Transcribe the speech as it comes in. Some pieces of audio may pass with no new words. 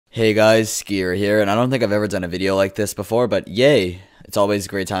Hey guys, Skier here, and I don't think I've ever done a video like this before, but yay! It's always a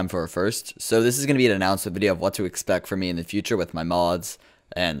great time for a first. So this is going to be an announcement video of what to expect from me in the future with my mods,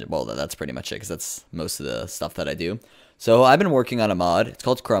 and well, that's pretty much it, because that's most of the stuff that I do. So I've been working on a mod, it's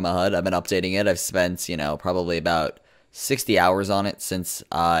called Chroma Hut. I've been updating it. I've spent, probably about 60 hours on it since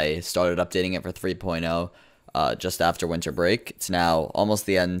I started updating it for 3.0. Just after winter break. It's now almost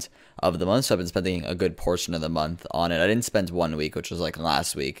the end of the month, so I've been spending a good portion of the month on it. I didn't spend 1 week, which was like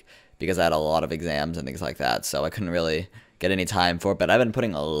last week, because I had a lot of exams and things like that, so I couldn't really get any time for it, but I've been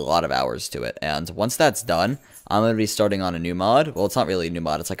putting a lot of hours to it, and once that's done, I'm going to be starting on a new mod. Well, it's not really a new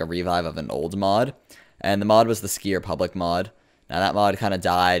mod, it's like a revive of an old mod, and the mod was the Skier public mod. Now that mod kind of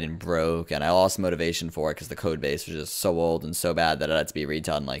died and broke, and I lost motivation for it because the code base was just so old and so bad that it had to be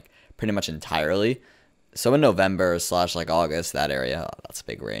redone like pretty much entirely. So in November slash like August, that area, that's a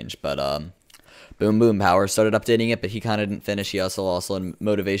big range, but Boom Boom Power started updating it, but he kind of didn't finish. He also in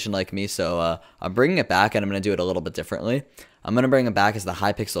motivation like me, so I'm bringing it back, and I'm going to do it a little bit differently. I'm going to bring it back as the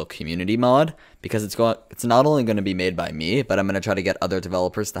Hypixel community mod, because it's not only going to be made by me, but I'm going to try to get other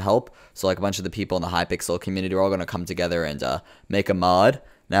developers to help. So like a bunch of the people in the Hypixel community are all going to come together and make a mod.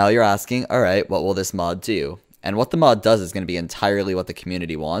 Now you're asking, all right, what will this mod do? And what the mod does is going to be entirely what the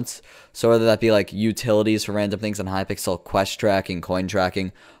community wants. So whether that be like utilities for random things on Hypixel, quest tracking, coin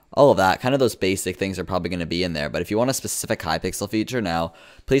tracking, all of that, kind of those basic things are probably going to be in there. But if you want a specific Hypixel feature now,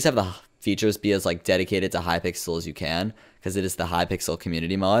 please have the features be as like dedicated to Hypixel as you can, because it is the Hypixel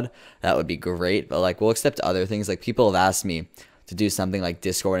community mod. That would be great. But like we'll accept other things. Like people have asked me to do something like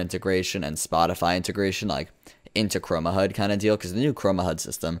Discord integration and Spotify integration, like into ChromaHUD kind of deal, because the new ChromaHUD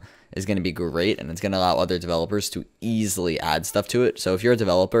system is going to be great, and it's going to allow other developers to easily add stuff to it. So if you're a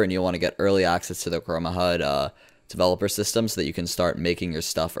developer and you want to get early access to the ChromaHUD developer system so that you can start making your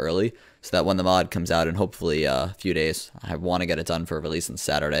stuff early, so that when the mod comes out in hopefully a few days, I want to get it done for release on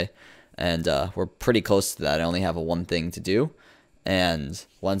Saturday, and we're pretty close to that. I only have one thing to do, and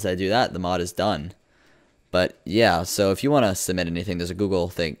once I do that, the mod is done. But yeah, so if you want to submit anything, there's a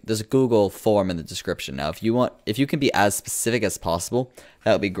Google form in the description. Now, if you can be as specific as possible,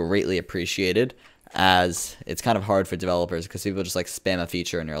 that would be greatly appreciated, as it's kind of hard for developers because people just like spam a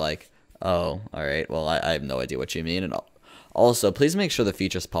feature and you're like, oh, all right, well, I have no idea what you mean. And also, please make sure the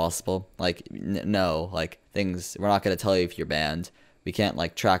feature's possible. Like, no, like things, we're not going to tell you if you're banned. We can't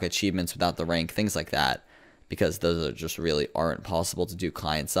like track achievements without the rank, things like that, because those are just really aren't possible to do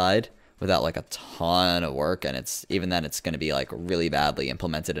client side without like a ton of work, and even then it's going to be like really badly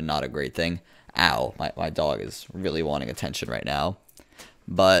implemented and not a great thing. Ow, my dog is really wanting attention right now.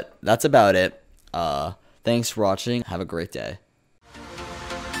 But that's about it. Thanks for watching. Have a great day.